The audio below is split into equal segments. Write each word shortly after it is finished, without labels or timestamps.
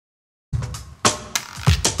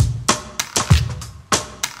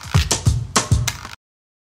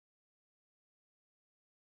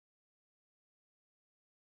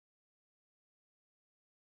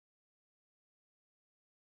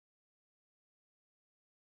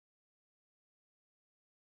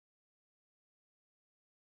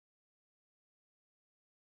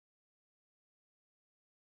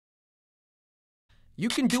You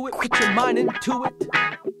can do it, put your mind into it.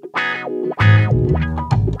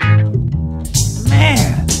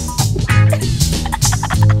 Man!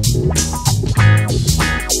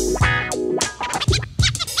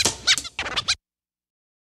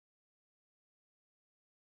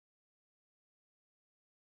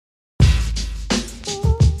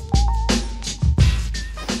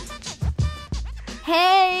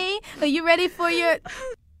 Hey, are you ready for your...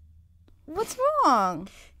 What's wrong?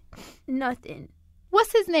 Nothing.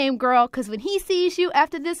 What's his name, girl? Because when he sees you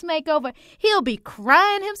after this makeover, he'll be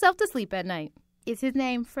crying himself to sleep at night. Is his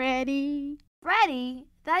name Freddie? Freddie?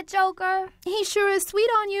 That joker? He sure is sweet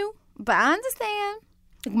on you, but I understand.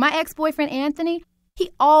 Like my ex-boyfriend Anthony,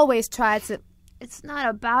 he always tried to... It's not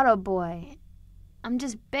about a boy. I'm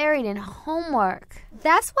just buried in homework.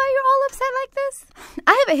 That's why you're all upset like this?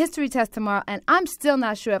 I have a history test tomorrow, and I'm still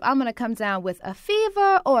not sure if I'm going to come down with a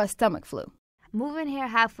fever or a stomach flu. Moving here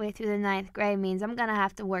halfway through the 9th grade means I'm going to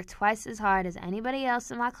have to work twice as hard as anybody else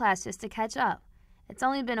in my class just to catch up. It's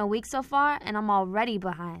only been a week so far, and I'm already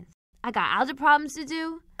behind. I got algebra problems to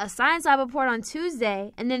do, a science lab report on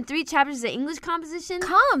Tuesday, and then 3 chapters of English composition.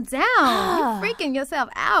 Calm down. You're freaking yourself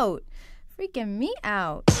out. Freaking me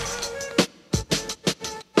out.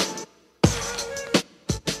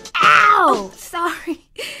 Ow! Oh, sorry.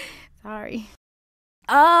 Sorry.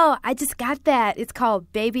 Oh, I just got that. It's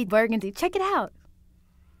called Baby Burgundy. Check it out.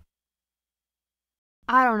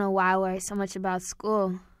 I don't know why I worry so much about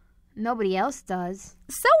school. Nobody else does.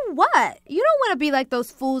 So what? You don't want to be like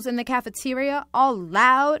those fools in the cafeteria, all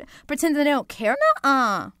loud, pretending they don't care?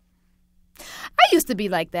 Nuh-uh. I used to be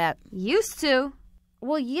like that. Used to?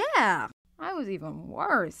 Well, yeah. I was even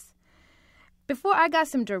worse. Before I got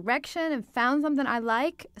some direction and found something I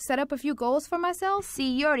like, set up a few goals for myself. See,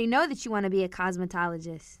 you already know that you want to be a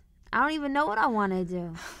cosmetologist. I don't even know what I want to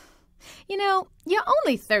do. You know, you're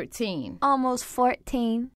only 13. Almost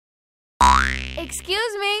 14.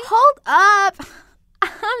 Excuse me? Hold up.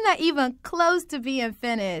 I'm not even close to being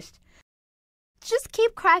finished. Just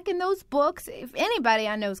keep cracking those books. If anybody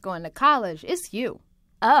I know is going to college, it's you.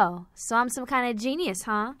 Oh, so I'm some kind of genius,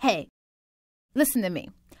 huh? Hey, listen to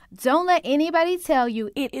me. Don't let anybody tell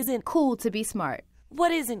you it isn't cool to be smart.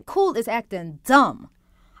 What isn't cool is acting dumb.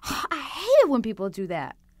 I hate it when people do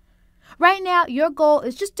that. Right now, your goal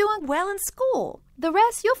is just doing well in school. The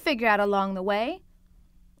rest you'll figure out along the way.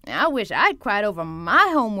 I wish I'd cried over my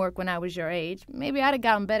homework when I was your age. Maybe I'd have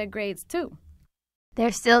gotten better grades, too.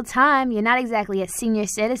 There's still time. You're not exactly a senior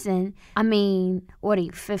citizen. I mean, what are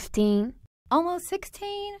you, 15? Almost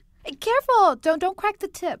 16? Hey, careful. Don't crack the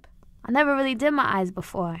tip. I never really did my eyes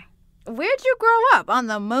before. Where'd you grow up? On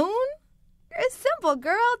the moon? It's simple,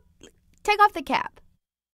 girl. Take off the cap.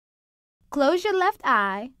 Close your left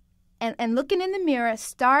eye and looking in the mirror,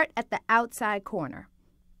 start at the outside corner.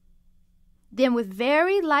 Then with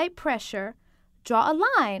very light pressure, draw a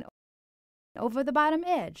line over the bottom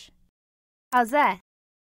edge. How's that?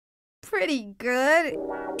 Pretty good,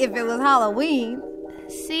 if it was Halloween.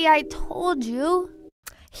 See, I told you.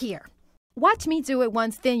 Here, watch me do it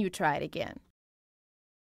once, then you try it again.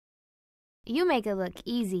 You make it look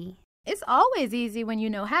easy. It's always easy when you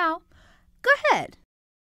know how. Go ahead.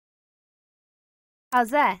 How's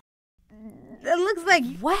that? It looks like...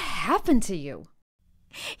 What happened to you?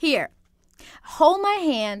 Here, hold my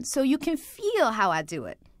hand so you can feel how I do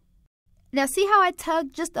it. Now see how I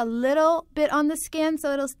tug just a little bit on the skin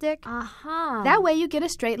so it'll stick? Uh-huh. That way you get a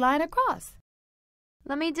straight line across.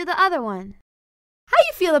 Let me do the other one. How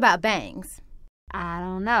you feel about bangs? I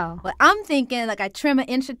don't know. Well, I'm thinking like I trim an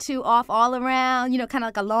inch or two off all around, kind of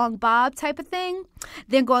like a long bob type of thing.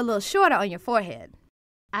 Then go a little shorter on your forehead.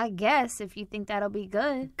 I guess, if you think that'll be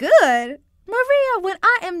good. Good? Maria, when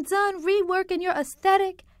I am done reworking your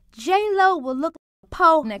aesthetic, J-Lo will look like a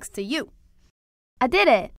pole next to you. I did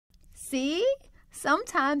it. See?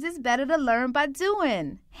 Sometimes it's better to learn by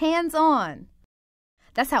doing. Hands-on.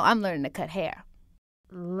 That's how I'm learning to cut hair.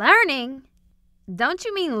 Learning? Don't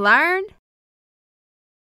you mean learn?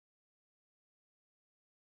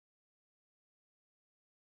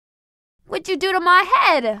 What'd you do to my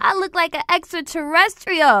head? I look like an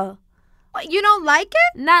extraterrestrial. What, you don't like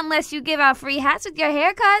it? Not unless you give out free hats with your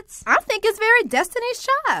haircuts. I think it's very Destiny's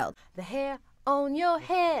Child. The hair on your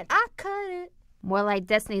head, I cut it. More like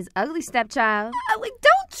Destiny's ugly stepchild.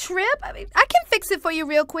 Don't trip. I can fix it for you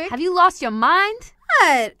real quick. Have you lost your mind?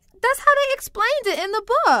 What? That's how they explained it in the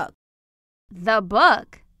book. The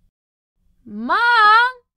book? Mom!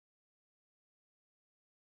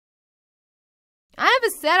 I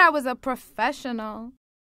never said I was a professional.